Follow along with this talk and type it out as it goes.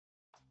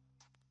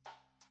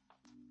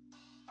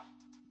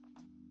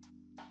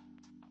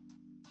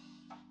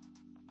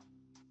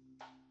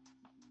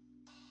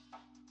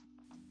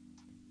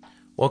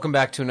Welcome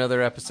back to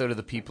another episode of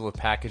the People of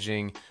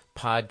Packaging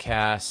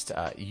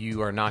podcast.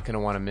 You are not going to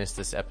want to miss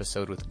this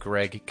episode with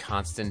Greg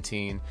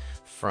Constantine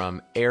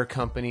from Air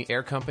Company.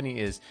 Air Company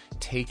is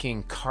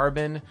taking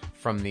carbon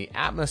from the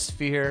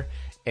atmosphere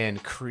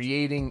and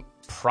creating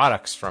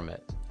products from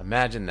it.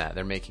 Imagine that.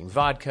 They're making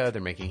vodka, they're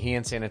making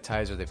hand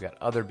sanitizer, they've got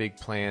other big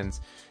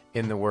plans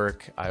in the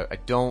work. I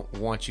don't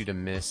want you to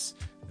miss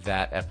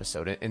that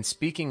episode. And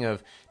speaking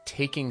of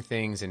taking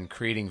things and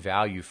creating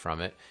value from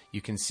it,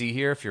 you can see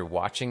here, if you're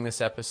watching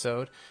this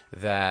episode,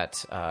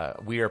 that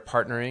we are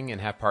partnering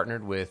and have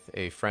partnered with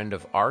a friend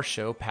of our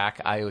show,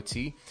 Pack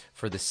IoT,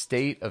 for the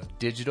state of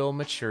digital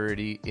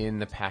maturity in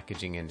the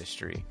packaging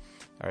industry.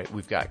 All right,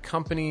 we've got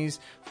companies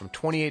from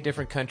 28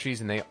 different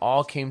countries, and they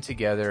all came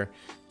together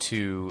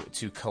to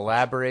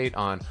collaborate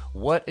on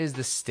what is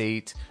the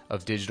state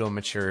of digital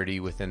maturity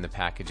within the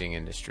packaging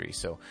industry.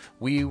 So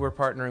we were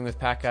partnering with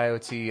Pack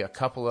IoT, a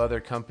couple other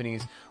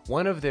companies.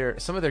 Some of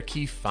their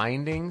key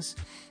findings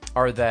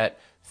are that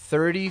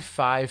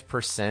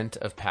 35%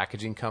 of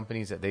packaging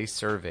companies that they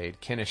surveyed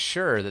can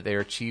assure that they are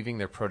achieving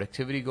their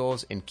productivity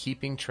goals and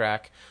keeping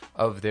track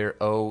of their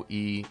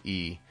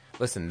OEE.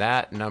 Listen,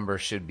 that number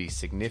should be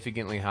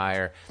significantly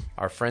higher.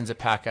 Our friends at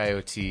Pack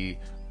IoT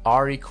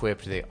are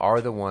equipped. They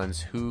are the ones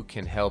who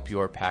can help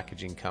your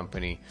packaging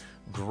company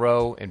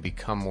grow and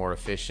become more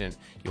efficient.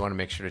 You want to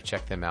make sure to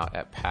check them out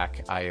at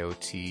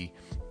packiot.com.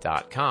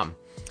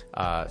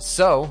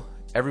 So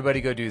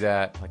everybody go do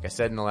that. Like I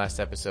said in the last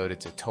episode,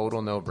 it's a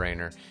total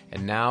no-brainer.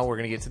 And now we're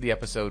going to get to the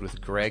episode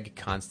with Greg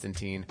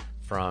Constantine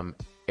from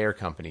Air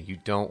Company. You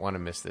don't want to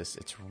miss this.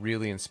 It's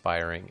really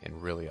inspiring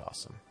and really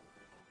awesome.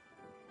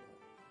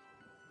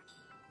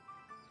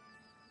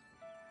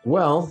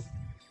 Well,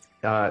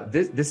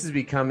 this is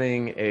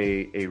becoming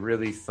a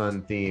really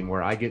fun theme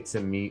where I get to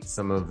meet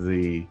some of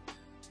the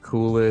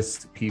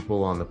coolest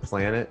people on the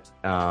planet.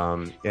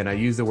 And I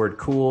use the word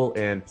cool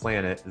and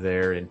planet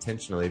there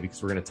intentionally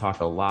because we're going to talk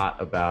a lot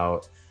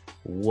about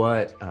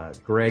what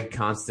Greg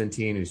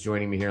Constantine, who's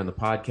joining me here on the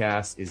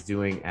podcast, is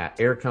doing at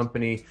Air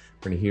Company.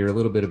 We're going to hear a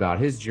little bit about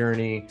his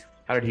journey.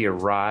 How did he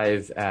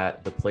arrive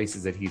at the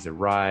places that he's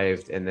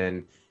arrived? And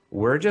then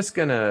we're just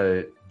going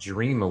to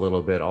dream a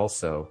little bit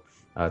also.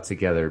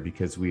 Together,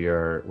 because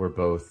we're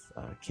both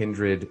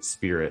kindred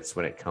spirits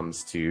when it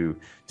comes to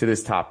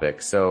this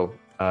topic. So,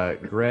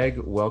 Greg,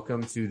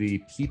 welcome to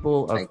the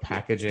People of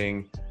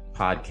Packaging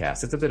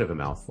podcast. It's a bit of a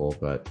mouthful,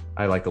 but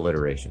I like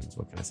alliterations.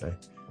 What can I say?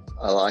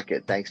 I like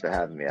it. Thanks for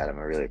having me, Adam.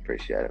 I really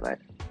appreciate it, mate.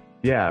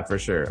 Yeah, for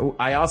sure.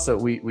 I also,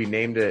 we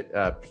named it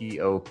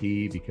POP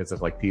because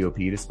of like POP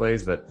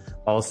displays, but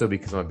also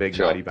because I'm a big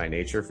Naughty by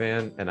Nature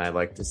fan. And I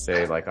like to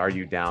say, like, are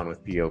you down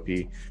with POP?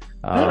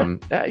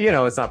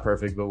 It's not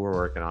perfect, but we're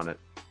working on it.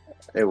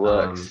 It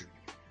works.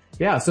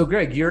 Yeah. So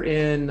Greg, you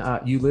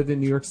live in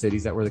New York City.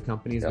 Is that where the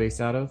company is based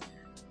out of?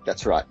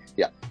 That's right.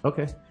 Yeah.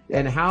 Okay.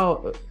 And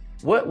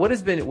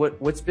what's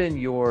been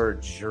your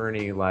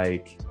journey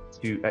like?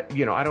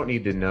 I don't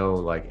need to know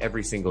like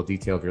every single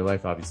detail of your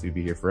life, obviously you'd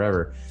be here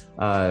forever.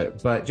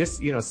 But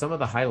just, some of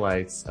the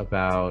highlights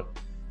about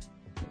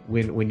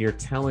when you're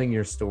telling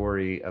your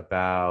story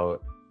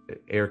about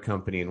Air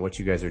Company and what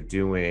you guys are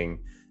doing,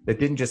 that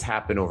didn't just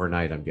happen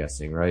overnight, I'm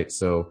guessing, right?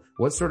 So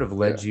what sort of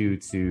led you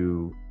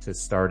to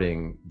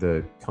starting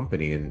the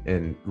company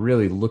and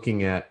really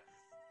looking at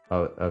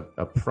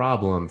a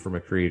problem from a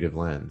creative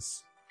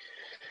lens?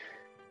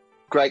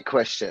 Great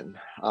question.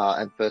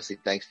 And firstly,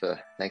 thanks for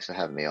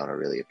having me on. I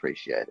really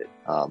appreciate it.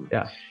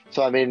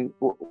 So, I mean,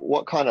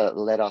 what kind of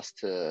led us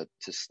to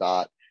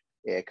start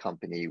Air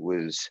Company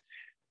was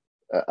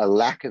a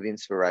lack of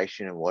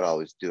inspiration in what I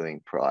was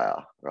doing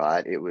prior,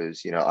 right? It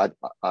was,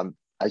 I'm,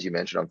 as you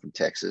mentioned, I'm from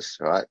Texas,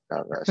 right?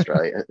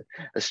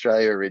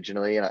 Australia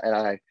originally. And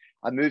I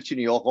moved to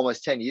New York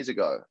almost 10 years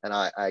ago, and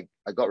I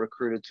got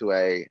recruited to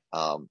a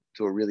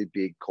really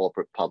big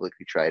corporate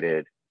publicly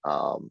traded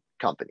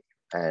company.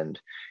 And,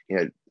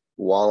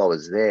 while I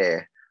was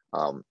there,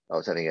 I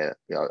was having I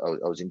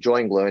was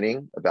enjoying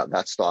learning about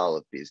that style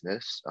of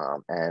business.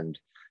 And,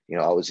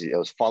 I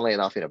was funnily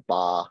enough in a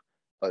bar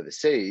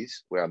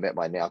overseas where I met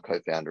my now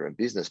co-founder and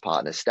business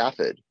partner,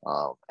 Stafford.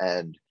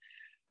 And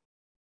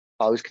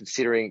I was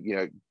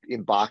considering,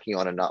 embarking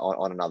on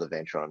another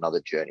venture, on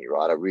another journey,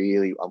 right?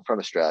 I'm from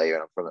Australia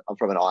and I'm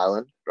from an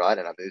island, right?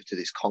 And I moved to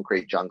this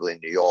concrete jungle in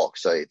New York.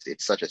 So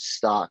it's such a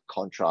stark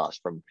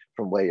contrast from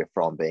where you're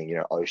from,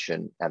 being,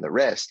 ocean and the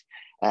rest.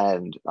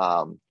 And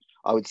I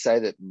would say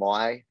that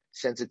my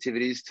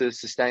sensitivities to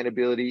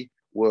sustainability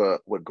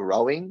were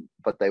growing,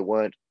 but they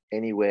weren't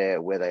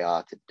anywhere where they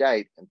are to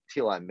date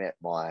until I met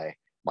my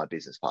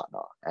business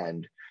partner.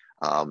 And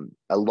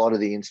a lot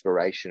of the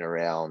inspiration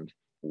around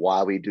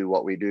why we do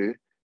what we do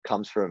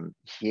comes from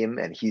him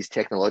and his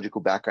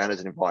technological background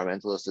as an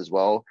environmentalist as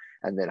well.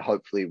 And then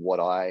hopefully what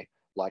I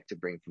like to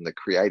bring from the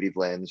creative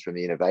lens, from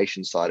the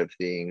innovation side of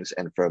things,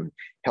 and from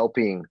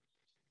helping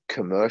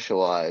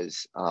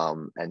commercialize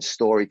and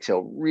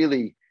storytell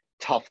really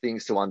tough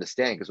things to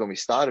understand. Because when we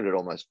started it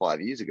almost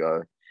 5 years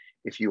ago,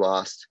 if you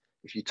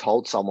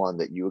told someone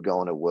that you were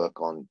going to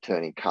work on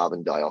turning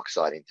carbon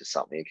dioxide into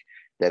something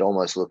they'd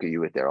almost look at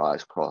you with their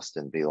eyes crossed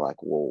and be like,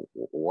 well,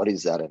 what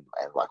is that? And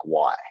like,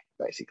 why,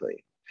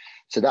 basically.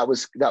 So that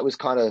was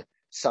kind of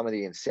some of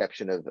the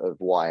inception of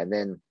why. And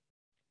then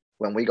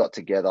when we got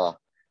together,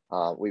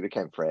 we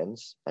became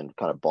friends and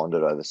kind of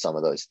bonded over some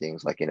of those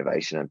things like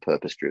innovation and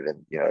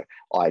purpose-driven,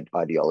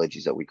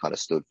 ideologies that we kind of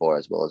stood for,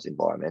 as well as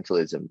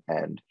environmentalism.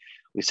 And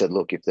we said,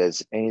 look, if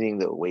there's anything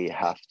that we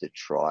have to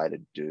try to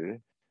do,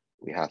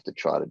 we have to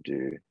try to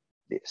do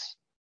this.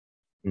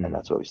 And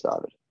that's where we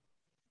started.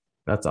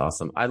 That's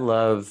awesome. I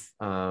love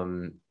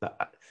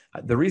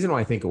the reason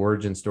why I think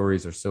origin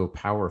stories are so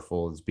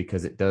powerful is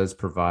because it does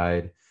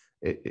provide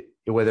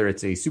whether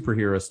it's a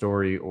superhero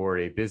story or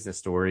a business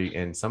story.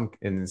 And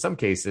in some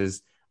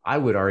cases, I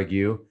would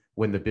argue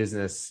when the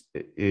business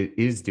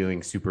is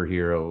doing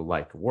superhero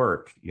like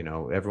work,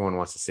 everyone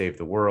wants to save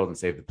the world and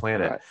save the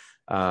planet.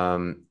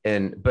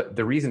 Right. But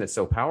the reason it's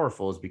so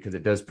powerful is because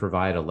it does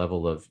provide a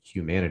level of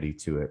humanity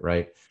to it,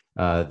 right?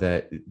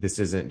 That this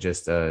isn't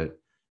just a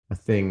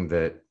thing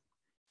that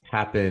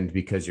happened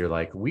because you're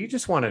like, we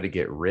just wanted to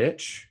get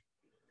rich.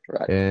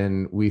 Right.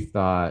 And we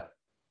thought,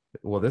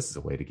 well, this is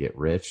a way to get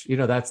rich.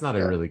 That's not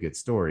a really good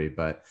story,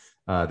 but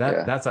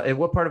that's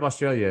what part of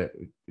Australia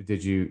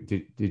did you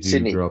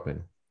Sydney. grow up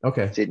in?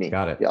 Okay. Sydney.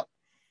 Got it.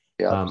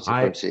 Yeah.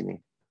 From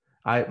Sydney.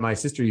 My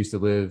sister used to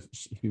live,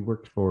 she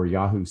worked for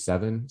Yahoo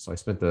 7. So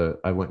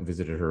I went and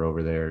visited her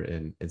over there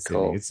in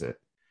Sydney. Cool.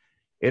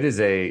 It is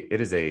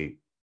a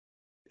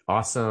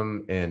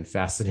awesome and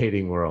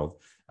fascinating world.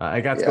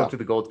 I got to go to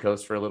the Gold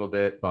Coast for a little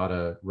bit, bought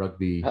a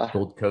rugby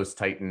Gold Coast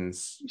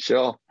Titans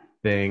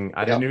thing.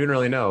 I didn't even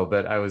really know,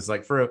 but I was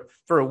like, for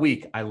a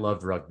week, I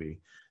loved rugby.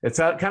 It's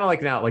kind of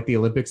like now, like the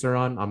Olympics are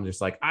on. I'm just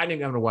like, I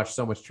think I'm going to watch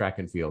so much track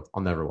and field.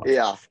 I'll never watch.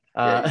 Yeah.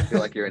 You feel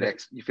like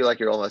you feel like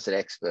you're almost an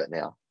expert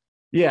now.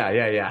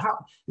 Yeah.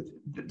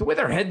 The way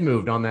their head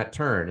moved on that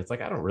turn, it's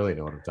like, I don't really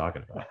know what I'm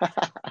talking about,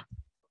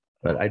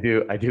 but I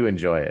do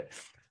enjoy it.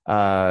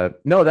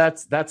 No,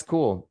 that's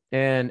cool.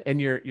 And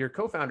your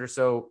co-founder.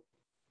 So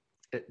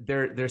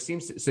there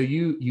seems to, so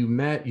you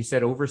met, you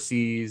said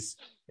overseas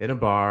in a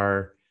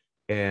bar.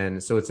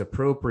 And so it's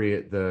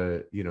appropriate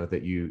that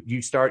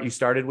you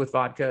started with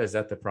vodka. Is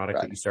that the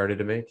product that you started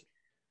to make?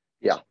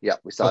 Yeah.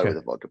 We started with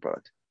a vodka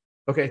product.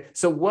 Okay.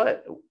 So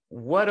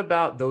what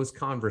about those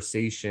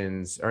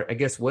conversations, or I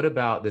guess, what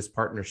about this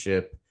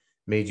partnership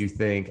made you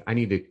think I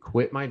need to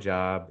quit my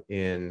job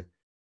in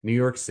New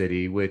York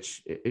City,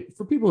 which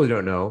for people who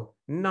don't know,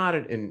 not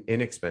an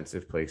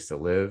inexpensive place to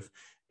live,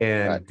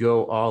 and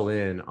go all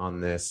in on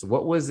this?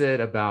 What was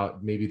it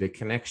about maybe the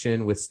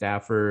connection with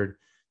Stafford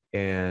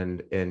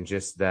and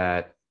just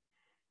that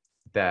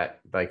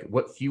like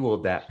what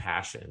fueled that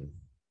passion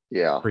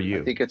for you?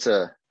 I think it's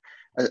a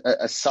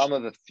sum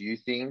of a few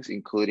things,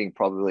 including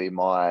probably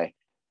my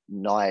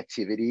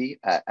naivety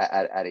at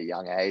a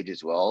young age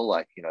as well.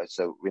 Like,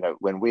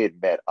 when we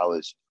had met, I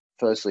was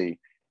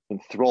firstly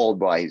enthralled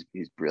by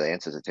his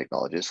brilliance as a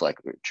technologist, like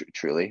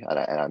truly, and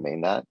I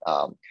mean that.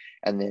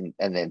 And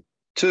then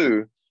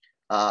two,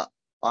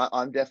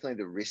 I'm definitely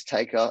the risk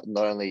taker,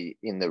 not only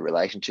in the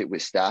relationship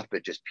with staff,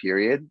 but just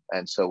period.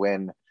 And so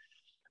when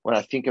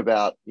I think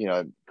about,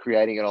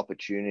 creating an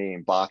opportunity,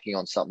 embarking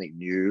on something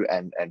new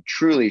and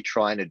truly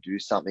trying to do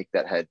something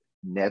that had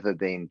never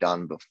been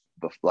done before,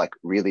 like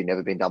really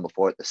never been done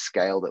before at the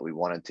scale that we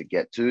wanted to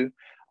get to,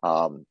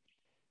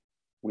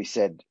 we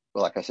said,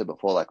 like I said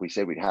before, like we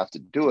said, we'd have to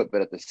do it.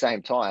 But at the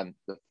same time,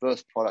 the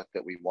first product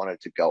that we wanted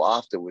to go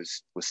after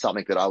was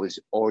something that I was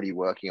already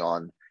working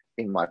on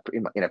in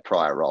a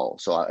prior role.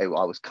 So I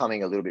was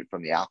coming a little bit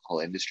from the alcohol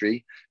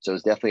industry. So it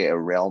was definitely a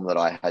realm that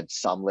I had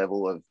some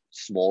level of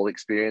small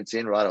experience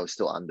in, right? I was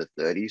still under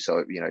 30.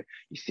 So, you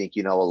think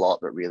you know a lot,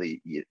 but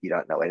really you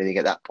don't know anything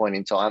at that point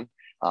in time.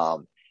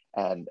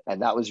 And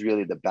that was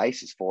really the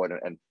basis for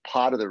it. And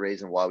part of the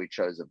reason why we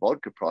chose the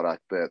vodka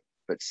product, but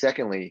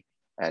secondly,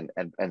 and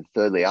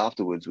thirdly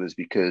afterwards, was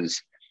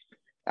because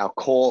our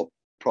core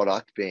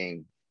product,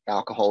 being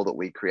alcohol that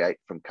we create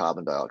from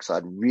carbon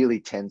dioxide, really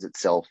tends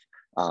itself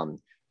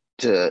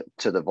to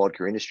the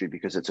vodka industry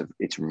because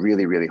it's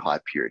really, really high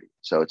purity.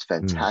 So it's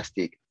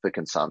fantastic for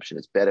consumption.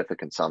 It's better for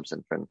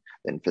consumption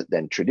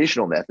than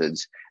traditional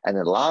methods. And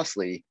then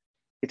lastly,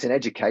 it's an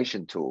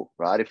education tool,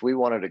 right? If we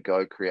wanted to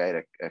go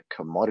create a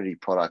commodity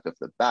product off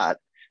the bat,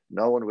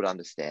 no one would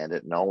understand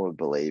it, no one would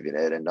believe in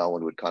it, and no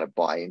one would kind of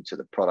buy into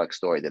the product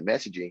story, the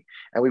messaging,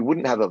 and we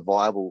wouldn't have a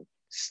viable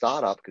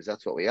startup, because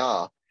that's what we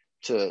are,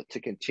 to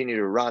continue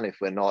to run if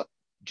we're not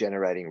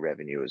generating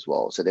revenue as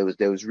well. So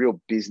there was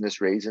real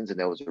business reasons, and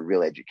there was a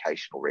real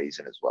educational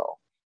reason as well.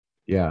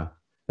 Yeah,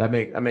 that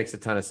makes a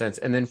ton of sense.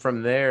 And then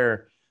from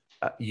there,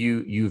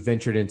 you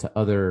ventured into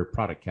other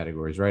product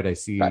categories, right? I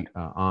see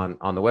on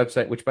the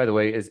website, which by the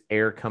way is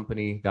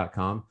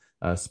aircompany.com,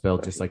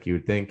 spelled just like you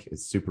would think.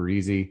 It's super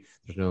easy.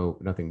 There's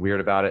nothing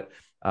weird about it.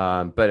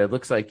 But it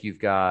looks like you've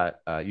got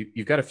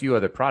a few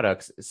other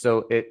products.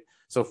 So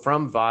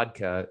from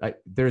vodka,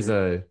 there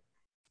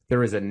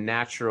was a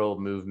natural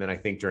movement, I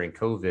think, during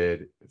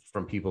COVID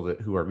from people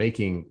who are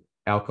making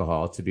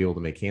alcohol to be able to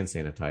make hand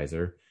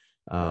sanitizer.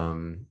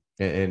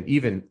 And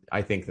even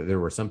I think that there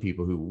were some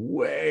people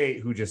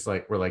who just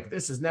like were like,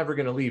 this is never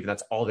going to leave. And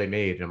that's all they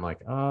made. And I'm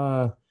like,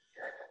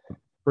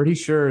 pretty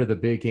sure the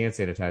big hand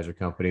sanitizer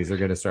companies are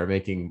going to start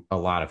making a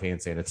lot of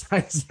hand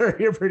sanitizer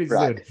here pretty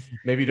soon.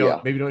 Maybe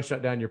don't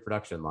shut down your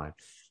production line.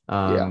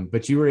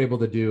 But you were able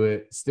to do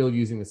it still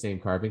using the same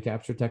carbon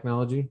capture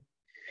technology.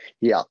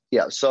 Yeah.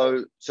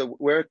 So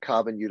we're a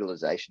carbon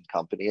utilization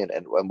company,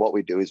 and what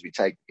we do is we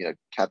take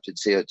captured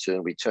CO2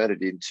 and we turn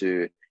it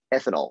into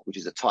ethanol, which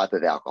is a type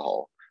of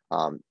alcohol.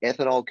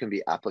 Ethanol can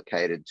be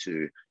applicated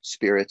to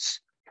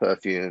spirits,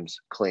 perfumes,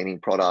 cleaning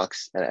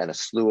products, and a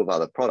slew of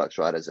other products,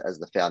 right, as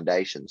the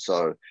foundation.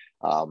 So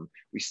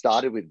we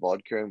started with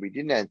vodka, and we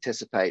didn't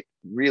anticipate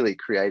really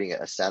creating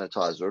a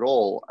sanitizer at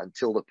all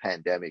until the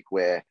pandemic,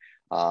 where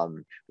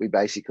we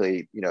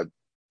basically,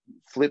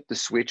 flipped the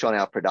switch on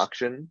our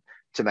production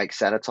to make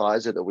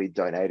sanitizer that we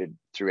donated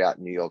throughout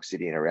New York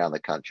City and around the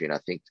country. And I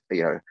think,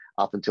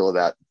 up until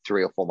about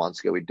 3 or 4 months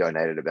ago, we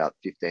donated about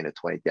 15 to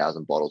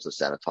 20,000 bottles of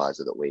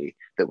sanitizer that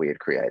we had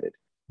created.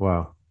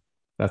 Wow.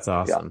 That's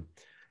awesome.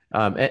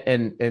 Yeah.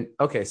 And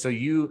okay. So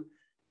you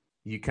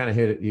kind of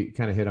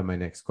hit on my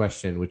next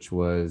question, which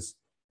was,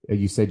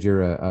 you said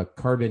you're a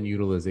carbon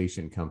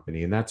utilization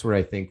company, and that's where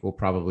I think we'll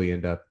probably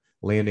end up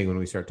landing when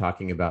we start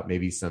talking about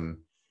maybe some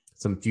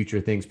future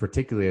things,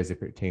 particularly as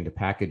it pertains to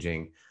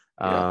packaging.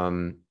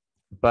 Yeah.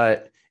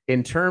 But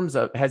in terms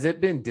of, has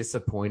it been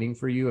disappointing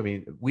for you? I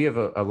mean, we have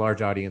a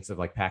large audience of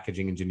like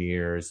packaging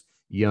engineers,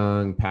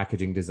 young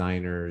packaging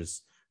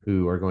designers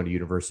who are going to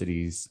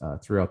universities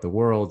throughout the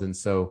world. And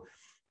so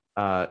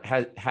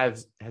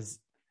has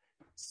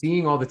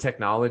seeing all the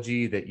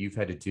technology that you've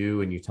had to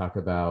do, and you talk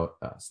about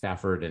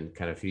Stafford and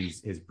kind of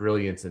his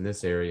brilliance in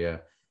this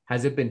area,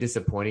 has it been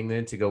disappointing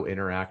then to go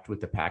interact with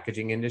the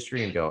packaging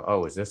industry and go,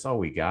 oh, is this all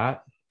we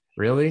got?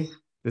 Really?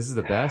 This is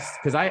the best?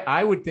 Because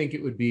I would think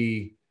it would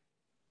be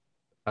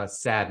a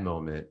sad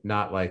moment,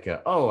 not like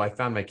I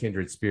found my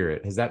kindred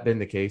spirit. Has that been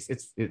the case?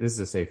 This is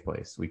a safe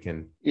place. We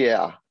can.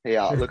 Yeah.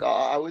 Look,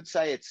 I would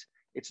say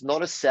it's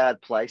not a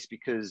sad place,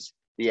 because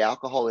the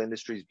alcohol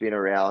industry has been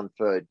around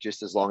for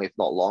just as long, if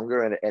not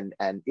longer, and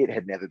it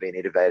had never been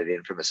innovated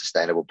in from a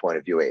sustainable point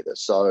of view either.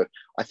 So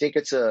I think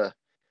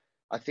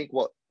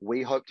what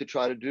we hope to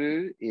try to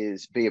do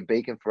is be a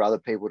beacon for other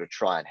people to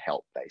try and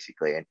help,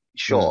 basically. And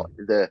sure,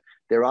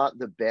 there aren't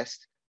the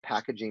best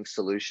packaging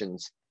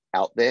solutions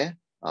out there.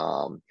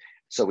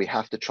 So we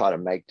have to try to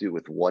make do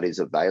with what is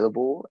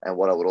available. And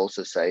what I would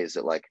also say is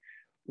that, like,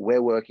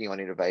 we're working on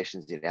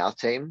innovations in our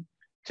team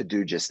to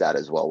do just that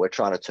as well. We're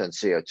trying to turn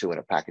CO2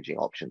 into packaging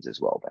options as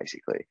well,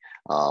 basically.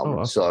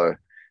 Awesome. So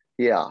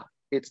yeah,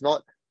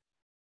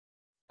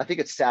 I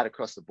think it's sad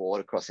across the board,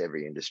 across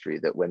every industry,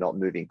 that we're not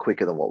moving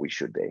quicker than what we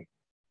should be.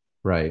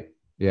 Right.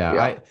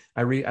 Yeah.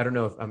 I don't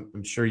know if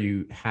I'm sure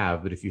you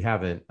have, but if you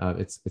haven't,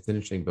 it's an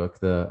interesting book.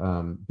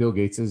 The Bill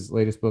Gates's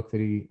latest book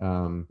that he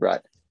right.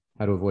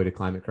 How to Avoid a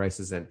Climate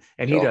Crisis. And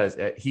he does,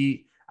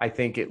 I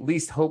think, at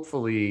least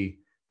hopefully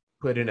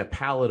put in a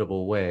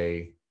palatable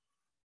way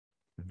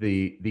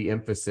the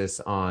emphasis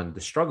on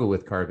the struggle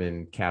with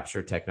carbon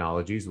capture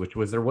technologies, which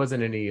was there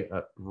wasn't any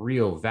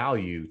real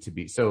value to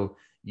be. So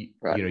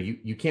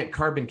you can't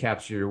carbon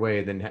capture your way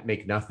and then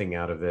make nothing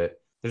out of it.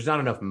 There's not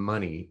enough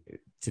money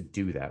to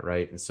do that,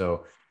 right? And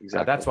so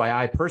that's why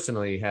I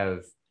personally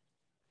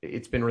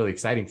it's been really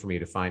exciting for me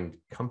to find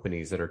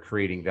companies that are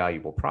creating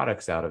valuable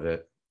products out of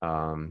it,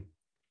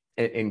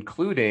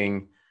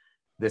 including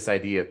this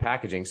idea of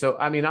packaging. So,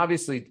 I mean,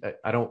 obviously,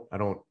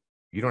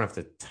 you don't have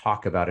to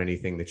talk about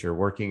anything that you're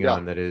working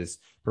on that is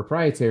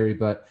proprietary,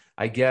 but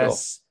I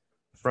guess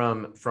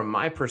from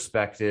my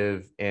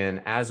perspective,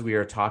 and as we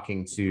are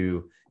talking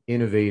to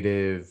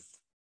innovative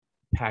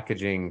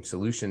packaging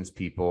solutions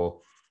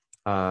people,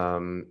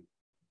 and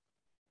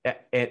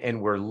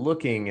we're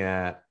looking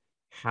at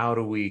how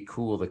do we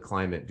cool the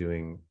climate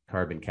doing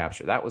carbon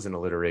capture. That was an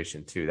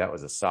alliteration too. That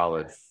was a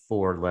solid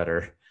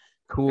 4-letter.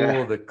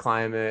 Cool the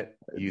climate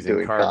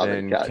using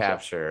carbon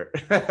capture.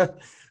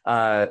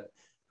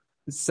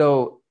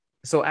 So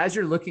as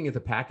you're looking at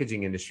the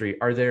packaging industry,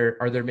 are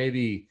there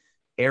maybe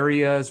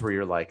areas where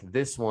you're like,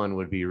 this one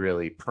would be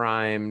really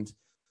primed,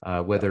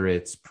 whether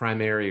it's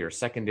primary or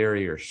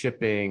secondary or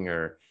shipping,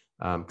 or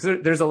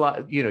because there's a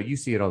lot, you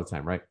see it all the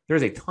time, right?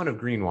 There's a ton of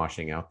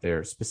greenwashing out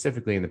there,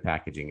 specifically in the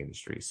packaging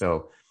industry.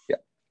 So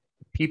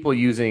people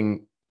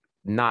using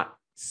not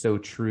so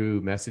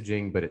true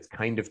messaging, but it's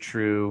kind of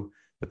true,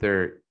 but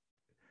they're,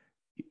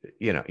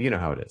 you know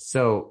how it is.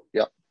 So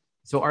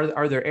So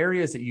are there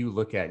areas that you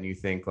look at and you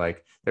think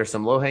like there's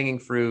some low hanging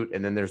fruit,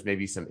 and then there's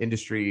maybe some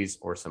industries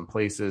or some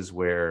places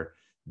where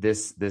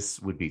this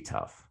would be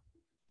tough?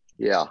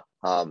 Yeah,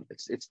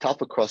 it's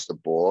tough across the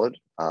board.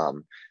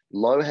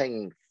 Low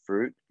hanging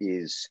fruit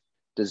is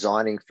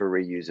designing for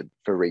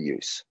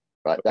reuse,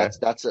 right? Okay.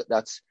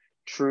 That's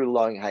true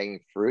low hanging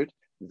fruit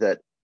that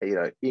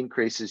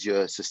increases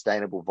your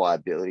sustainable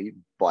viability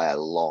by a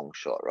long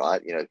shot,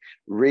 right?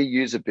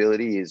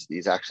 Reusability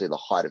is actually the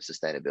height of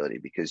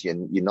sustainability, because you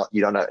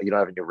don't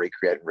having to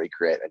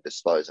recreate and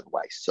dispose and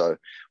waste. So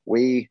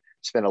we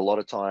spend a lot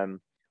of time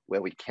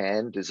where we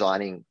can,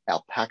 designing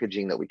our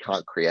packaging that we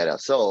can't create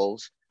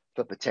ourselves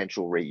for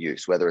potential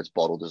reuse, whether it's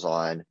bottle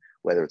design,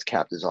 whether it's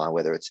cap design,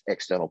 whether it's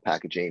external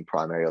packaging,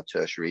 primary or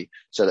tertiary,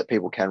 so that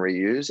people can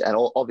reuse. And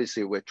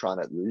obviously, we're trying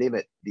to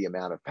limit the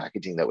amount of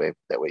packaging that we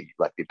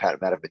like, the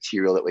amount of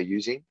material that we're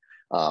using.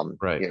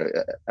 Right. You know,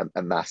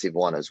 a massive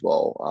one as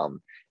well.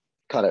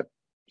 Kind of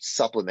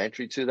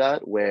supplementary to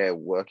that, we're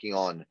working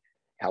on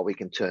how we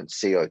can turn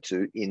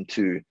CO2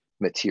 into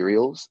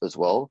materials as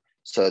well,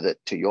 so that,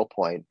 to your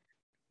point,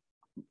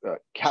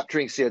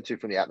 capturing CO2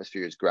 from the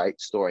atmosphere is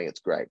great, storing it's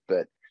great,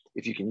 but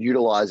if you can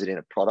utilize it in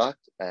a product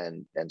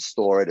and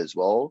store it as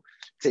well,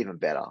 it's even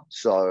better.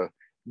 So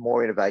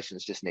more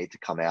innovations just need to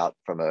come out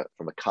from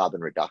a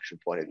carbon reduction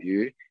point of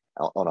view,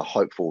 on a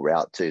hopeful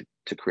route to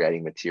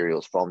creating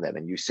materials from them.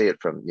 And you see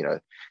it from, you know,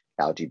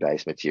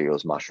 algae-based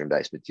materials,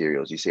 mushroom-based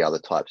materials. You see other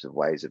types of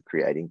ways of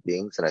creating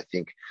things. And I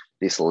think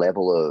this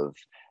level of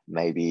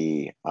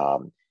maybe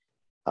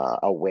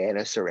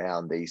awareness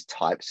around these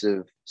types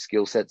of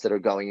skill sets that are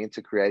going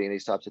into creating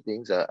these types of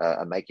things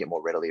are making it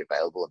more readily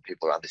available, and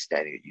people are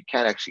understanding that you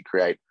can actually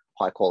create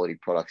high quality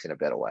products in a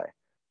better way.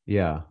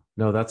 Yeah,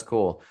 no, that's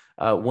cool.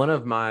 One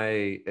of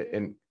my,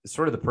 and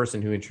sort of the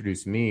person who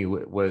introduced me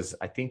was,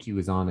 I think he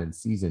was on in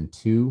season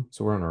 2.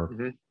 So we're on our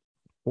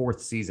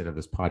fourth season of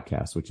this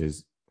podcast, which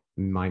is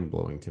mind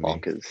blowing to me.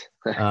 Bonkers.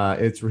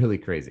 It's really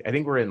crazy. I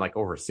think we're in like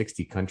over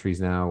 60 countries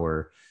now,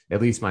 or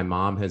at least my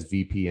mom has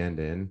VPN'd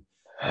in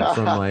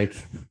from like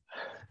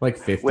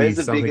 50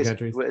 something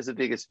countries. Where's the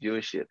biggest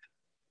viewership?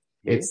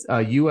 Here? It's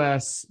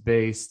US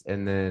based,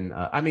 and then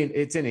I mean,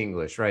 it's in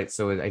English, right?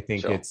 So I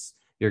think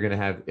you're going to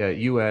have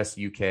US,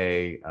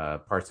 UK,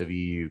 parts of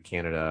EU,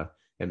 Canada,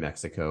 and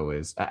Mexico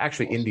is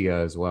actually awesome. India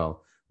as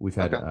well. We've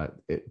had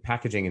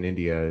packaging in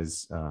India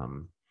is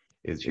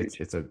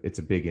it's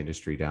a big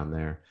industry down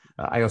there.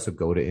 I also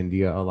go to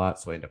India a lot,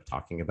 so I end up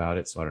talking about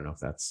it. So I don't know if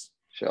that's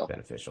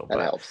beneficial, but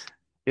helps.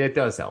 It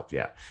does help.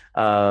 Yeah.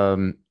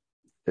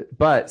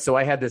 But so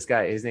I had this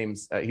guy, his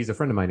name's, he's a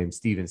friend of mine named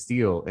Steven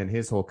Steele, and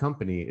his whole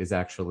company is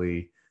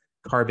actually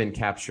carbon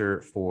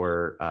capture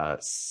for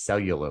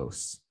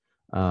cellulose.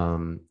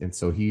 And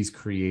so he's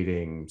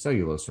creating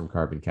cellulose from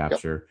carbon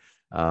capture.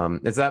 And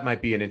so that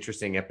might be an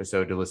interesting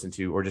episode to listen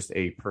to, or just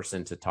a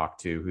person to talk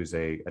to who's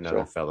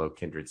another fellow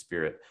kindred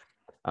spirit.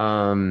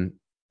 But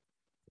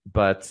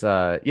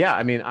yeah,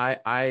 I mean,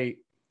 I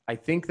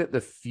think that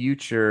the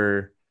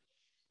future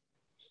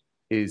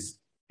is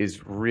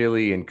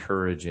really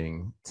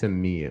encouraging, to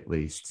me at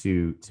least,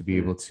 to be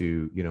able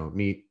to, you know,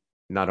 meet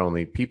not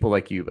only people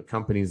like you, but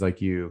companies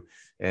like you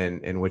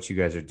and what you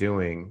guys are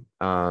doing.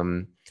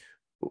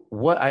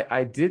 What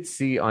I did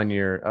see on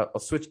your, I'll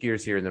switch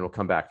gears here and then we'll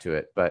come back to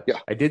it. But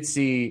I did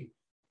see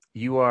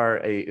you are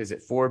is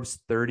it Forbes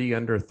 30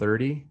 under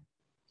 30?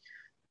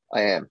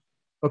 I am.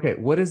 Okay.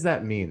 What does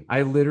that mean?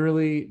 I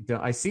literally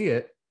don't, I see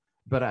it,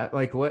 but I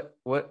like, what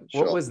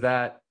was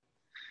that?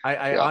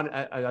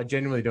 I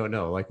genuinely don't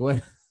know. Like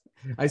what,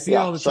 I see it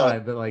all the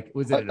time, but like,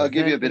 was it an event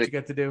give you a bit that you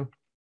get to do?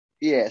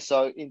 Yeah.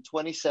 So in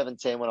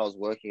 2017, when I was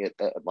working at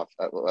my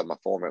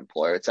former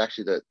employer, it's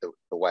actually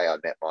the way I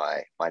met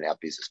my now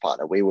business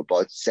partner. We were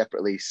both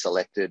separately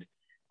selected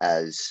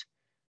as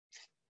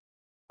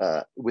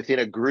within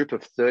a group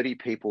of 30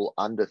 people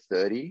under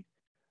 30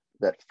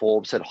 that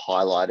Forbes had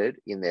highlighted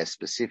in their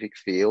specific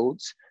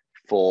fields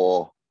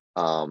for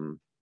one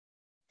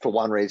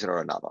reason or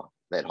another.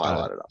 They'd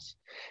highlighted us.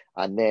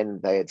 And then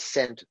they had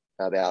sent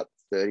about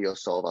 30 or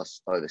so of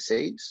us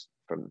overseas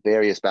from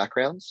various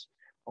backgrounds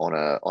on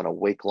a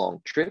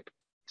week-long trip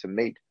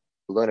to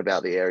learn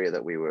about the area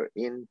that we were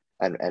in,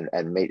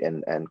 and meet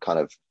and kind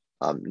of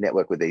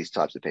network with these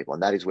types of people.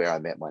 And that is where I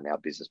met my now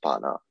business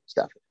partner,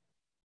 Stafford.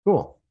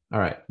 Cool. All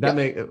right.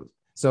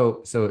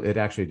 So it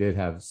actually did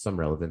have some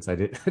relevance. I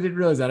didn't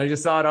realize that. I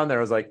just saw it on there.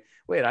 I was like,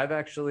 wait, I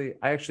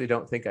actually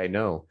don't think I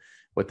know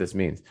what this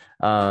means.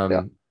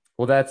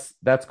 Well,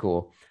 that's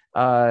cool.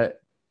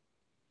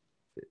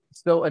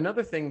 So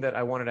another thing that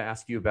I wanted to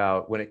ask you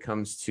about when it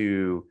comes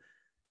to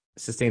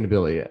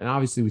sustainability, and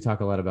obviously we talk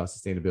a lot about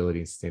sustainability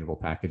and sustainable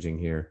packaging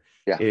here,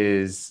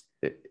 is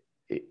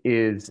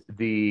this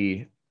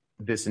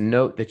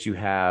note that you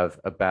have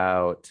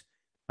about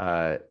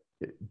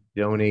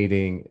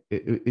donating.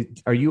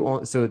 Are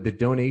you so the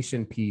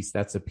donation piece?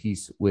 That's a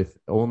piece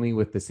only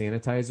with the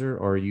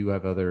sanitizer, or you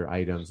have other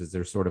items? Is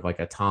there sort of like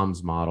a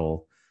Tom's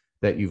model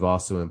that you've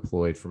also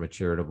employed from a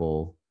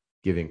charitable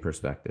giving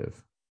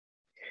perspective?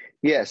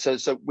 Yeah, so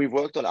we've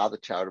worked on other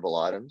charitable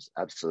items.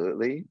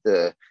 Absolutely.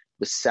 The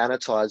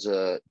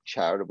sanitizer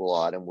charitable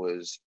item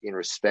was in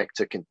respect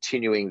to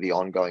continuing the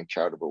ongoing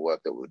charitable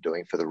work that we were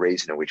doing for the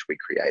reason in which we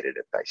created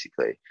it,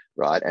 basically,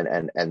 right?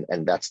 And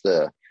that's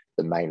the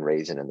main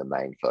reason and the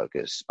main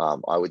focus.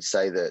 I would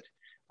say that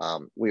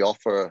we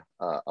offer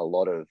a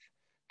lot of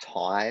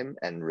time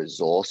and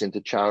resource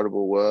into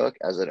charitable work.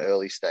 As an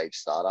early stage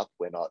startup,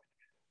 we're not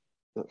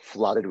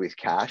flooded with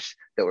cash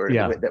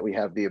that we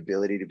have the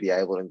ability to be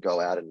able to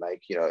go out and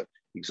make, you know,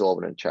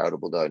 exorbitant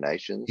charitable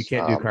donations. You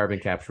can't do carbon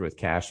capture with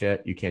cash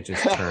yet. You can't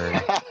just turn.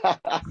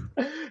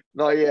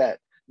 Not yet.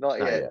 Not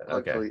Not yet. yet.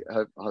 Okay.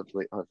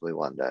 Hopefully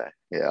one day.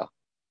 Yeah.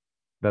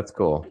 That's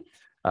cool.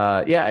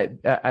 Yeah,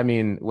 I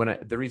mean,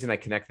 the reason I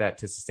connect that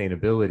to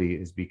sustainability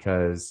is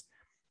because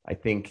I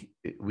think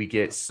we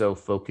get so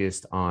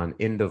focused on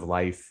end of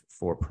life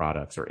for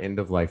products or end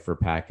of life for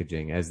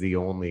packaging as the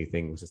only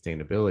thing with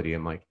sustainability.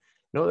 I'm like,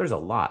 no, there's a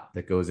lot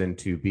that goes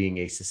into being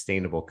a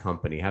sustainable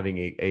company,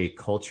 having a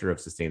culture of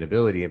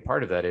sustainability. And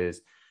part of that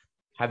is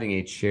having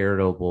a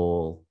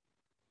charitable,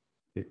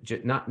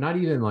 not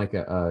even like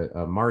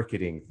a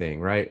marketing thing,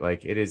 right?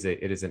 Like it is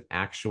an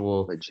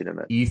actual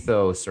Legitimate.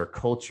 ethos or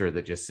culture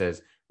that just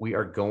says we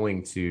are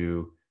going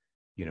to,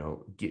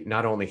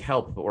 not only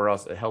help, but we're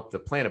also help the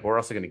planet, but we're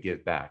also going to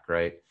give back,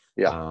 right?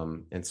 Yeah.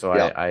 And so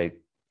Yeah.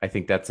 I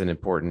think that's an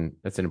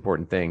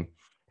important thing.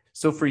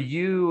 So for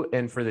you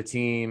and for the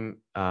team,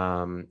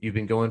 you've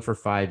been going for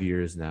 5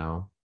 years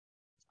now.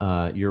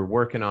 You're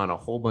working on a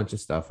whole bunch of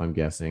stuff, I'm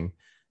guessing.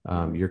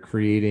 You're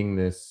creating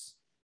this.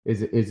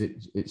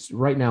 It's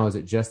right now, is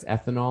it just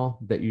ethanol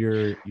that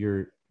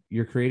you're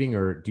creating,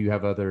 or do you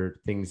have other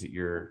things that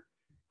you're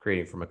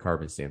creating from a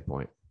carbon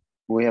standpoint?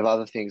 We have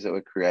other things that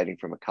we're creating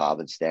from a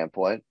carbon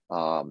standpoint.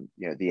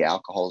 The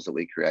alcohols that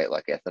we create,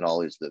 like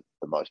ethanol, is the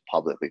most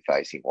publicly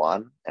facing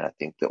one. And I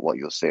think that what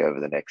you'll see over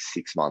the next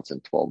 6 months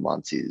and 12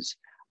 months is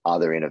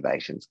other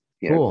innovations,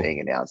 Cool. being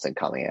announced and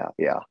coming out.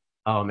 Yeah.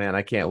 Oh man,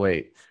 I can't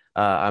wait.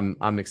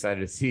 I'm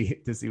excited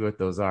to see what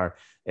those are.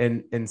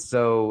 And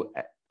so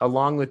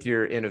along with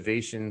your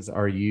innovations,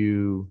 are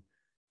you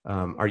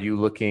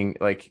looking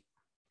like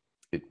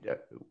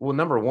well,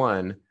 number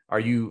one, are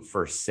you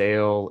for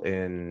sale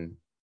in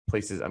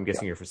places? I'm Yeah.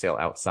 guessing you're for sale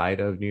outside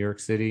of New York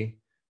City.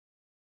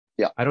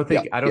 Yeah. I don't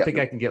Yeah. think I don't Yeah. think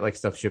I can get like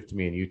stuff shipped to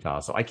me in Utah.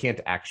 So I can't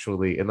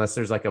actually, unless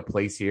there's like a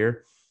place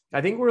here.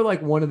 I think we're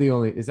like one of the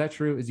only, is that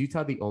true? Is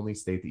Utah the only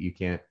state that you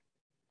can't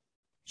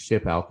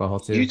ship alcohol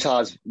to?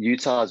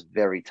 Utah's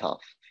very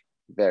tough,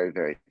 very,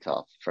 very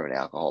tough from an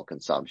alcohol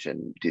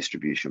consumption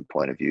distribution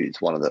point of view.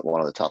 It's one of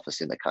the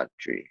toughest in the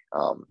country.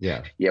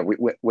 Yeah. Yeah,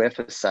 we're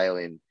for sale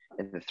in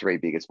the three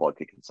biggest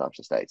vodka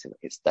consumption states in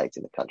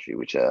the country,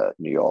 which are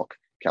New York,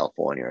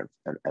 California,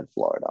 and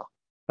Florida.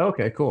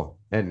 Okay, cool.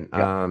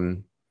 Yeah.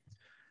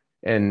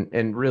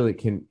 And really,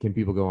 can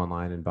people go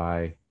online and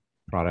buy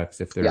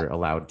products if Yeah. they're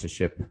allowed to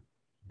ship,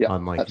 Yeah.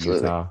 unlike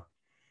Absolutely. Utah?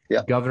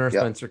 Yeah. Governor Yeah.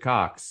 Spencer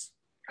Cox,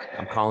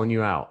 I'm calling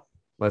you out.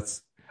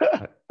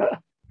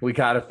 We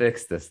got to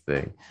fix this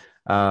thing.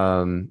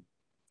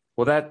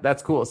 Well,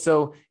 that's cool.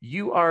 So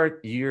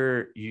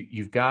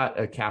you've got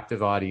a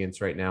captive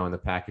audience right now in the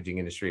packaging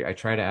industry. I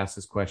try to ask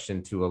this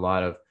question to a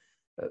lot of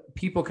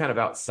people kind of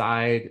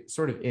outside,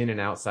 sort of in and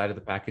outside of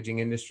the packaging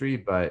industry,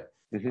 but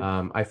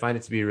I find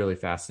it to be a really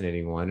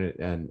fascinating one.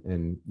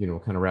 And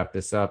kind of wrap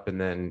this up, and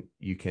then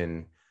you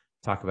can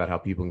talk about how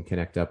people can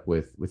connect up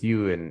with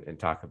you and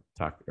talk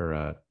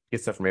or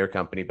get stuff from Air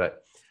Company.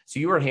 But so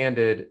you were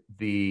handed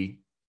the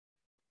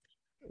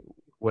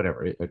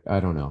whatever, I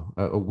don't know,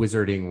 a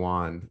wizarding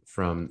wand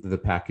from the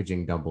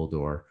packaging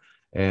Dumbledore,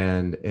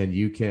 and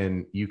you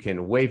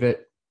can wave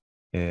it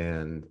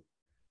and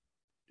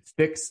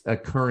fix a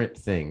current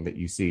thing that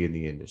you see in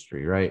the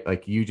industry, right?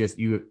 Like you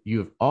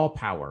have all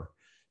power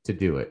to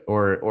do it,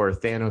 or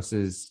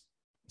Thanos's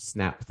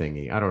snap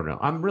thingy. I don't know.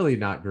 I'm really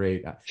not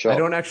great. Sure. I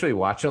don't actually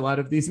watch a lot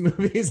of these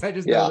movies. I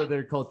just know that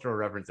they're cultural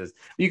references.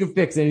 You can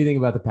fix anything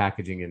about the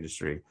packaging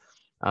industry.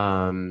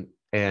 And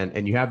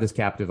you have this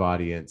captive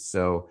audience.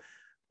 So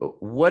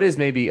what is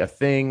maybe a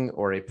thing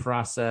or a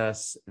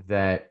process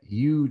that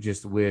you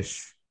just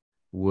wish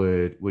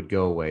would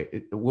go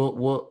away?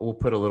 We'll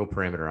put a little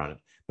parameter on it.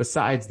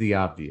 Besides the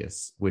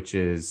obvious, which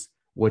is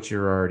what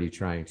you're already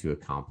trying to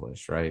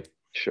accomplish, right?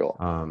 Sure.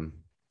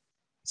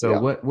 So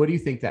what do you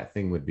think that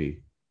thing would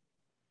be?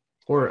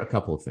 Or a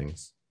couple of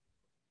things.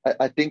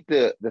 I think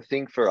the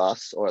thing for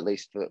us, or at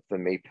least for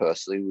me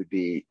personally, would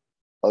be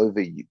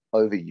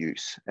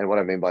overuse. And what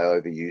I mean by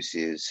overuse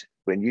is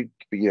when you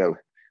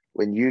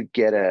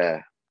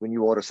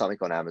order something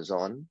on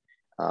Amazon,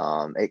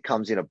 it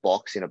comes in a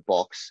box, in a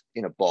box,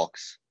 in a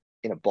box,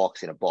 in a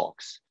box, in a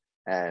box.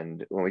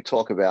 And when we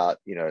talk about,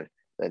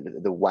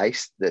 the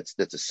waste that's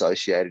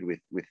associated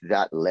with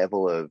that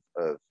level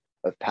of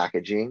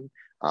packaging,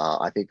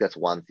 I think that's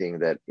one thing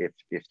that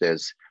if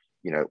there's,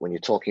 when you're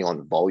talking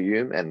on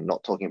volume and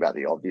not talking about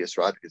the obvious,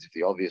 right? Because if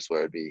the obvious were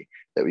it'd be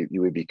that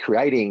you would be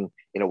creating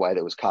in a way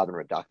that was carbon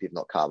reductive,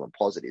 not carbon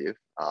positive.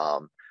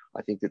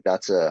 I think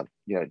that's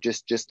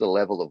just the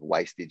level of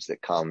wastage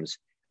that comes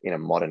in a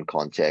modern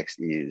context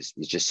is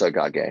just so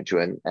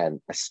gargantuan, and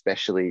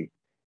especially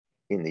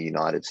in the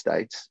United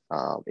States,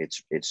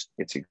 it's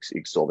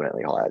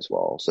exorbitantly high as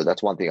well. So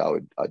that's one thing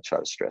I'd try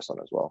to stress on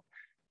as well.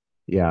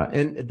 Yeah,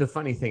 and the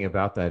funny thing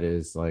about that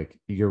is, like,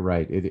 you're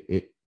right.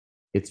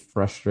 It's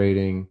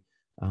frustrating,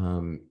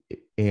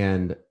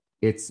 and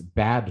it's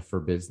bad for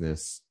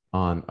business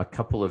on a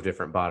couple of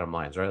different bottom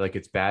lines, right? Like,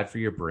 it's bad for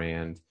your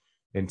brand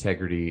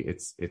integrity.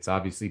 It's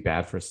obviously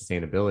bad for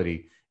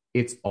sustainability.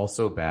 It's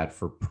also bad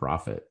for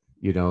profit.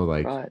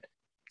 Right.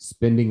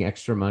 Spending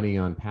extra money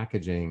on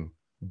packaging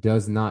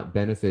does not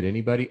benefit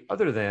anybody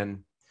other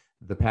than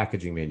the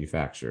packaging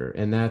manufacturer.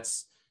 And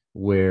that's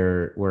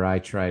where I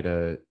try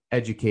to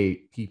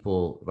educate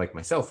people like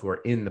myself who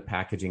are in the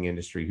packaging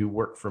industry, who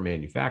work for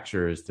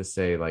manufacturers, to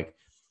say, like,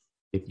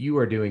 if you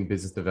are doing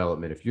business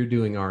development, if you're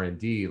doing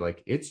R&D,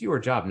 like, it's your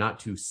job not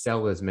to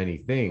sell as many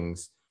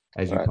things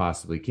as you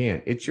possibly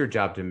can. It's your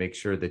job to make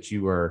sure that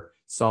you are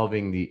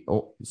solving the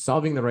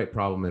right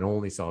problem, and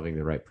only solving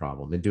the right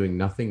problem, and doing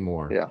nothing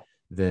more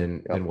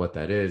than what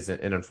that is.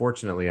 And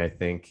unfortunately, I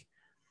think,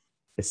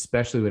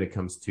 especially when it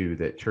comes to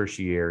the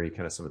tertiary,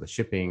 kind of some of the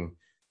shipping,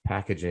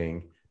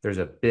 packaging, there's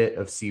a bit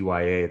of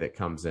CYA that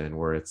comes in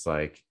where it's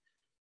like,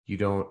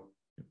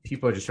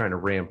 people are just trying to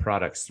ram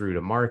products through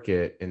to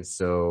market. And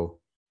so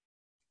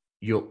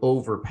you'll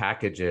over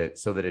package it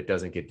so that it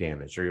doesn't get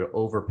damaged, or you'll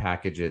over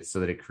package it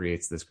so that it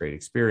creates this great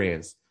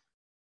experience.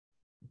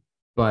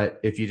 But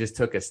if you just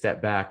took a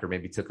step back, or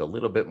maybe took a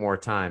little bit more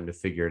time to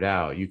figure it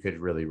out, you could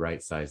really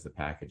right size the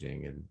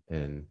packaging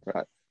and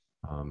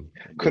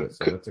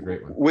so that's a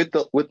great one. With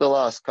the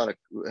last kind of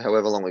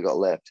however long we got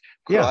left,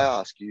 could I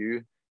ask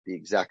you the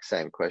exact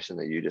same question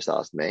that you just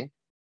asked me?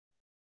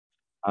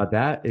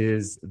 That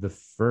is the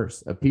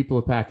first. People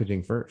of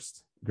packaging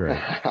first. Great.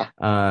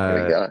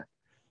 There we go.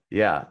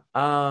 Yeah.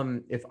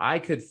 If I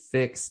could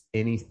fix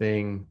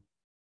anything,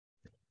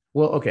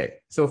 well, okay.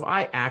 So if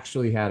I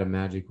actually had a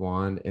magic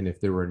wand, and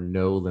if there were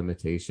no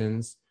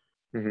limitations,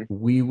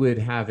 we would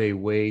have a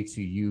way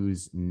to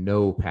use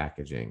no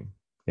packaging.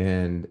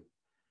 And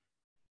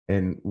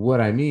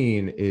what I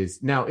mean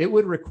is, now it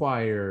would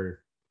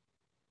require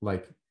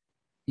like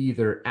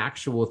either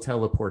actual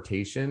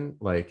teleportation,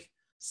 like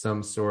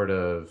some sort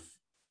of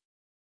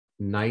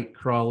night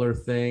crawler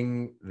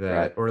thing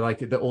or like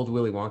the old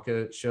Willy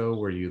Wonka show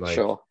where you like,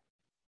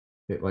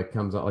 it like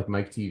comes out like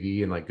Mike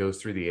TV and like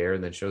goes through the air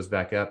and then shows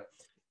back up.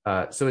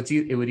 So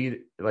it would either,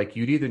 like,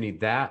 you'd either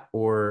need that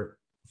or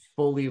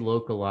fully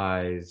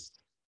localized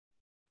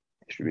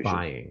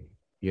buying.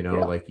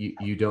 Like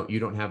you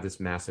don't have this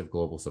massive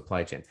global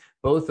supply chain.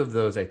 Both of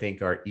those, I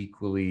think, are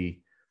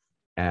equally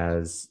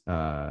as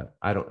not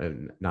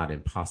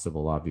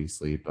impossible,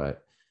 obviously,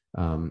 but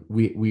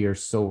we are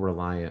so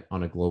reliant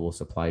on a global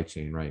supply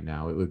chain right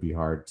now. It would be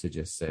hard to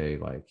just say,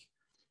 like,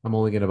 I'm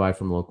only going to buy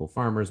from local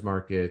farmers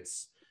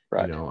markets.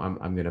 I'm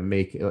going to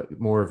make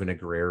more of an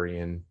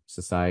agrarian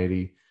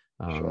society.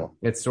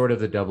 It's sort of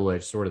the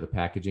double-edged sword of the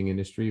packaging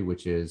industry,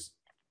 which is,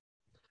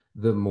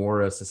 the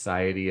more a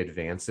society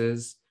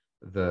advances,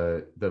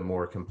 the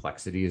more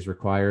complexity is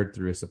required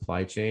through a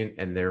supply chain,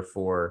 and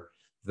therefore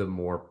the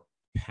more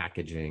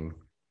packaging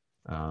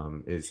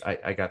is.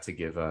 I got to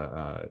give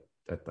a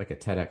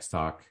TEDx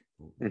talk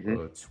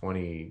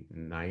 2020.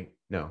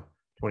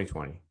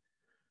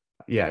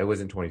 Yeah, it was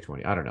in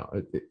 2020. I don't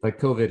know. Like,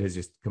 COVID has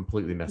just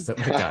completely messed up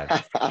my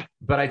time.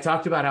 But I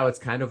talked about how it's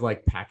kind of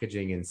like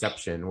packaging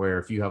inception, where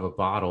if you have a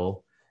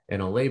bottle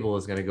and a label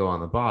is going to go on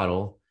the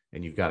bottle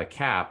and you've got a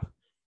cap,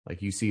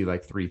 like, you see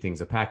like 3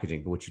 things of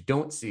packaging. But what you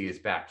don't see is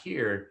back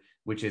here,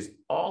 which is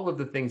all of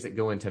the things that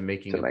go into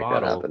making a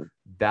bottle.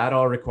 That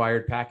all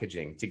required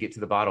packaging to get to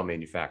the bottle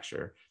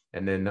manufacturer.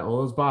 And then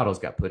all those bottles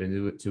got put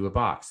into a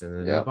box, and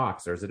then in the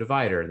box, there's a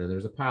divider, and then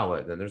there's a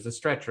pallet, and then there's a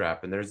stretch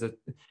wrap, and there's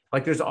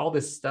all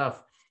this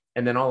stuff.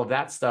 And then all of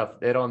that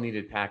stuff, it all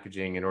needed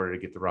packaging in order to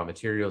get the raw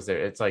materials there.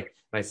 It's like,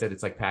 I said,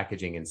 it's like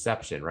packaging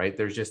inception, right?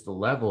 There's just the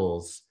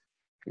levels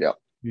to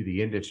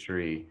the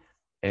industry.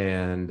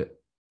 And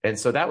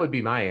so that would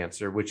be my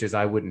answer, which is,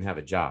 I wouldn't have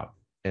a job.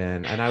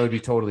 And I would be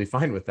totally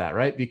fine with that,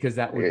 right? Because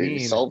that would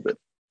mean solved it.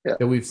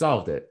 That we've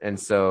solved it. And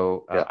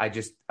so I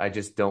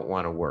just don't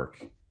want to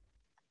work.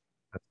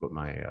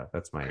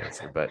 That's my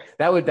answer. But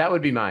that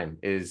would be mine,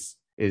 is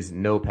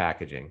no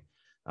packaging.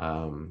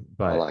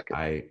 But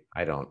I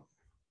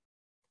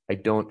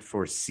don't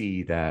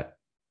foresee that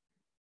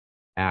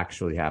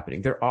actually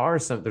happening.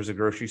 There's a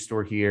grocery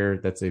store here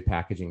that's a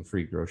packaging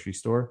free grocery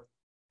store.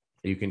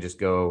 You can just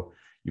go,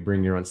 you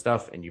bring your own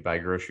stuff and you buy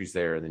groceries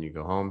there, and then you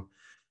go home.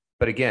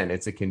 But again,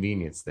 it's a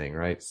convenience thing,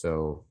 right?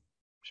 So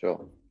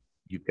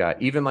you've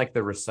got even like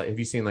have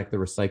you seen like the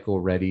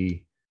recycle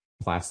ready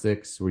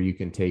plastics where you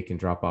can take and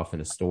drop off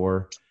in a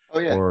store?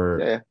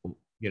 Or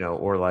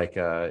like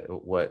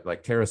what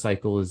like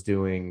TerraCycle is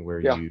doing, where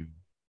you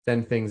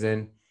send things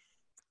in.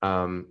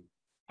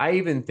 I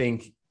even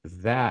think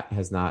that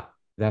has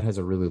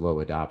a really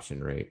low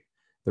adoption rate.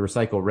 The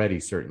Recycle Ready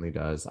certainly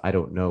does. I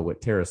don't know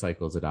what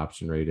TerraCycle's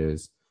adoption rate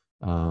is,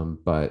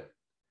 but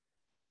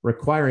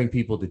requiring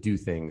people to do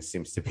things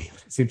seems to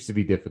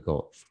be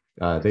difficult.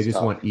 They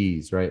just want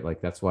ease, right?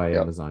 Like, that's why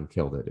Amazon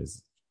killed it.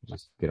 Is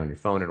just get on your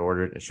phone and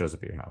order it, and it shows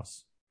up at your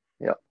house.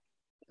 Yep,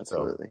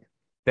 absolutely. So,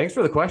 thanks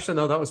for the question,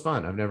 though. That was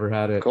fun. I've never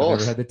had it. I've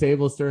never had the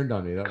tables turned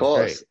on me. That was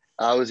great.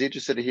 I was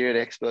interested to hear an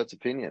expert's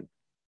opinion.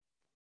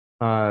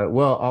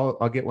 Well,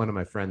 I'll get one of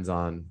my friends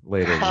on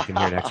later. You can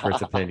hear an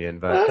expert's opinion,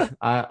 but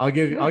I'll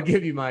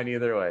give you mine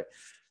either way.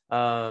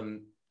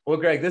 Well,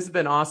 Greg, this has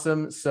been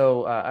awesome.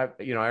 So, I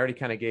already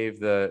kind of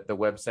gave the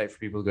website for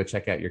people to go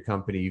check out your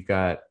company. You've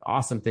got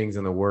awesome things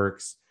in the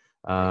works.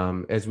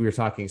 As we were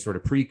talking sort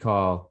of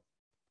pre-call,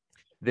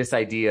 this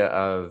idea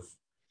of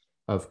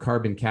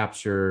carbon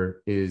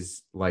capture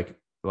is like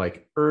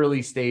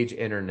early stage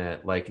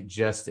internet, like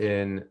just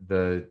in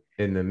the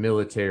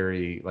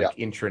military, like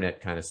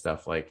intranet kind of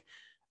stuff. Like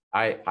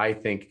I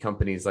think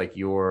companies like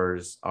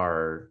yours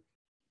are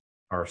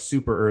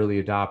super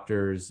early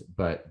adopters,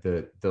 but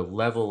the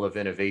level of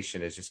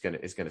innovation is just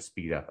gonna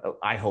speed up.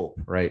 I hope,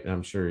 right? And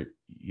I'm sure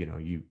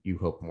you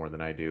hope more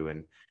than I do,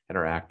 and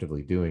are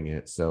actively doing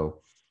it.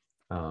 So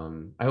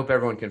I hope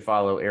everyone can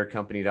follow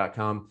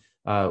aircompany.com.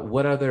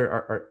 What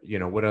other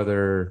what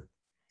other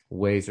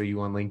ways are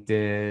you on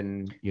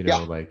LinkedIn?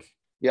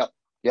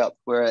 Yep.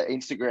 We're at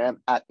Instagram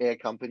at Air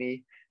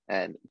Company,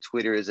 and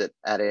Twitter is at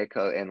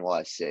Airco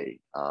NYC.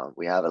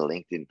 We have a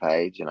LinkedIn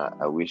page, and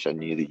I wish I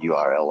knew the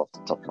URL off the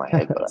top of my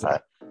head, but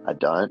I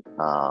don't.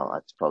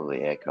 It's probably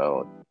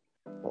Airco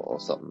or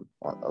something.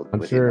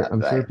 I'm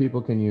sure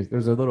people can use.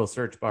 There's a little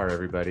search bar,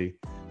 everybody,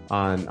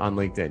 on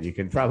LinkedIn. You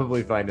can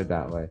probably find it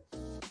that way.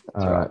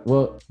 Right.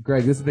 Well,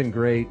 Greg, this has been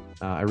great.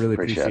 I really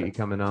appreciate you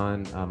coming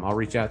on. I'll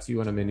reach out to you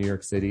when I'm in New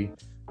York City.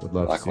 Would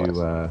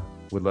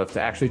love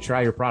to actually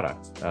try your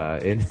product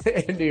in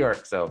New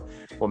York. So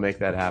we'll make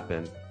that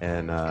happen.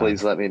 And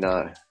please let me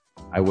know.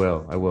 I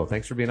will.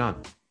 Thanks for being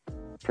on.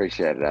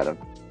 Appreciate it, Adam.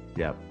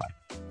 Yeah. Bye.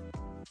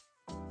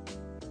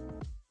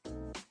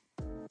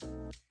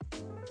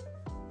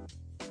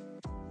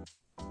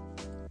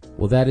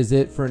 Well, that is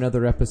it for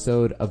another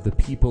episode of the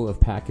People of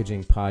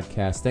Packaging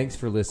podcast. Thanks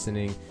for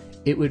listening.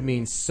 It would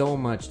mean so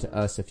much to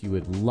us if you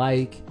would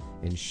like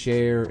and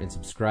share and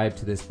subscribe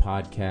to this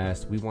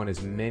podcast. We want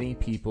as many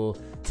people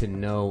to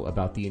know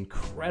about the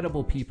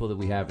incredible people that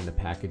we have in the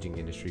packaging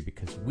industry,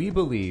 because we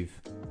believe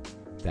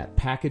that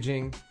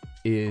packaging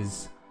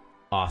is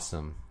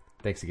awesome.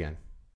 Thanks again.